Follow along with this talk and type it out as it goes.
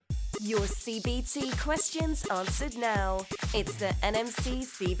Your CBT questions answered now. It's the NMC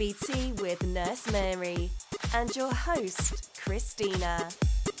CBT with Nurse Mary and your host, Christina.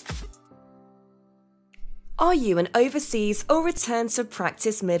 Are you an overseas or return to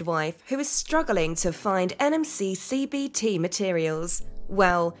practice midwife who is struggling to find NMC CBT materials?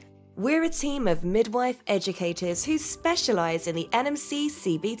 Well, we're a team of midwife educators who specialise in the NMC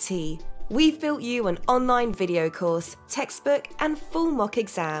CBT. We've built you an online video course, textbook and full mock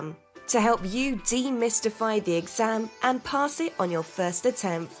exam to help you demystify the exam and pass it on your first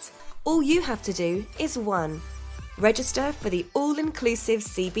attempt. All you have to do is 1. Register for the all-inclusive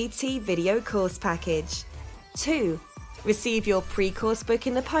CBT video course package. 2. Receive your pre-course book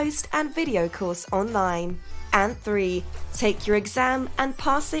in the post and video course online. And 3. Take your exam and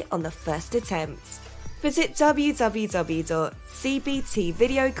pass it on the first attempt. Visit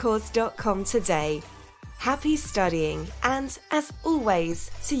www.cbtvideocourse.com today. Happy studying and, as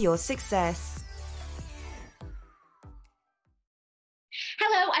always, to your success.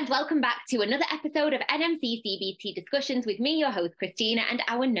 Hello and welcome back to another episode of NMC CBT Discussions with me, your host Christina, and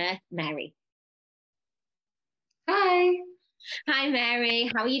our nurse Mary. Hi. Hi Mary,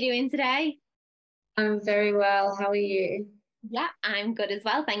 how are you doing today? I'm very well. How are you? Yeah, I'm good as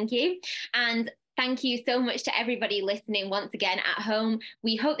well, thank you. And thank you so much to everybody listening once again at home.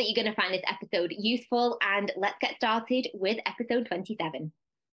 We hope that you're going to find this episode useful, and let's get started with episode 27.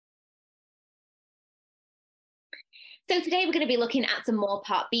 So today we're going to be looking at some more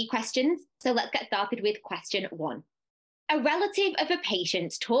Part B questions. So let's get started with question 1. A relative of a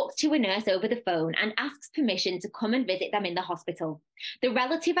patient talks to a nurse over the phone and asks permission to come and visit them in the hospital. The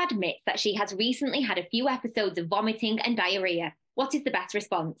relative admits that she has recently had a few episodes of vomiting and diarrhea. What is the best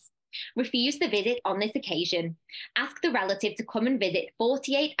response? Refuse the visit on this occasion. Ask the relative to come and visit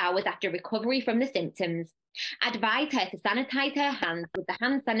 48 hours after recovery from the symptoms. Advise her to sanitize her hands with the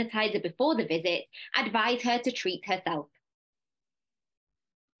hand sanitizer before the visit. Advise her to treat herself.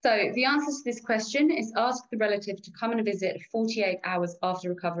 So the answer to this question is ask the relative to come and visit 48 hours after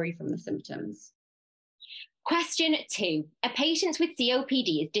recovery from the symptoms. Question 2. A patient with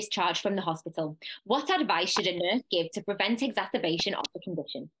COPD is discharged from the hospital. What advice should a nurse give to prevent exacerbation of the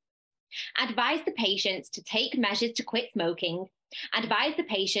condition? Advise the patient to take measures to quit smoking. Advise the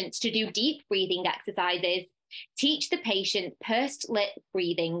patient to do deep breathing exercises. Teach the patient pursed lip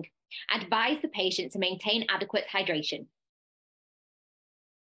breathing. Advise the patient to maintain adequate hydration.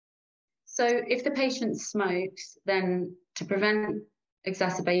 So if the patient smokes, then to prevent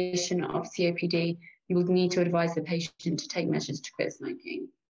exacerbation of COPD, you will need to advise the patient to take measures to quit smoking.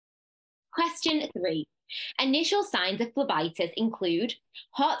 Question 3. Initial signs of phlebitis include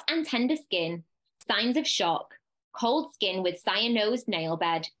hot and tender skin, signs of shock, cold skin with cyanosed nail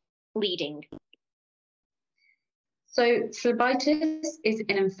bed, bleeding. So phlebitis is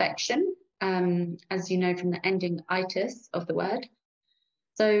an infection, as you know from the ending itis of the word.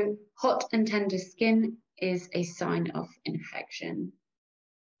 So hot and tender skin is a sign of infection.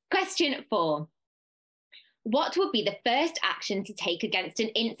 Question 4. What would be the first action to take against an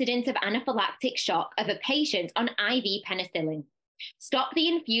incident of anaphylactic shock of a patient on IV penicillin? Stop the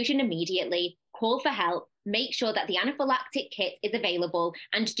infusion immediately, call for help, make sure that the anaphylactic kit is available,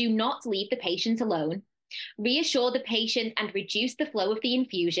 and do not leave the patient alone. Reassure the patient and reduce the flow of the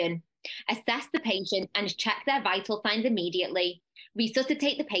infusion. Assess the patient and check their vital signs immediately.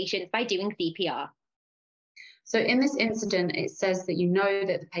 Resuscitate the patient by doing CPR. So in this incident, it says that you know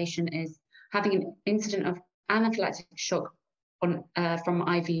that the patient is having an incident of anaphylactic shock from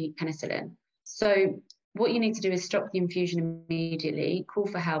IV penicillin. So what you need to do is stop the infusion immediately, call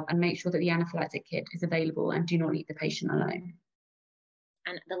for help, and make sure that the anaphylactic kit is available, and do not leave the patient alone.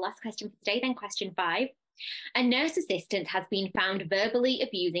 And the last question for today, then, question 5. A nurse assistant has been found verbally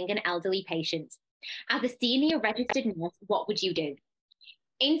abusing an elderly patient. As a senior registered nurse, what would you do?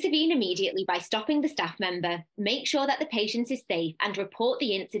 Intervene immediately by stopping the staff member, make sure that the patient is safe, and report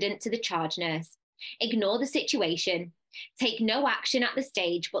the incident to the charge nurse. Ignore the situation. Take no action at the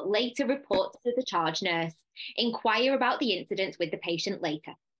stage, but later report to the charge nurse. Inquire about the incident with the patient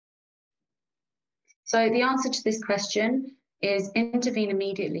later. So the answer to this question is intervene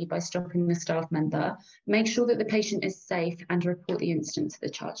immediately by stopping the staff member, make sure that the patient is safe, and report the incident to the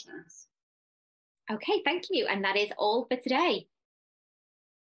charge nurse. Okay, thank you. And that is all for today.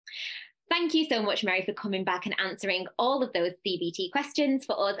 Thank you so much, Mary, for coming back and answering all of those CBT questions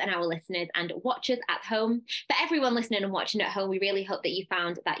for us and our listeners and watchers at home. For everyone listening and watching at home, we really hope that you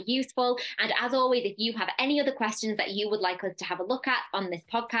found that useful. And as always, if you have any other questions that you would like us to have a look at on this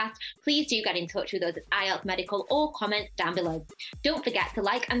podcast, please do get in touch with us at IELTS Medical or comment down below. Don't forget to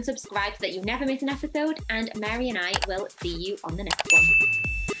like and subscribe so that you never miss an episode. And Mary and I will see you on the next one.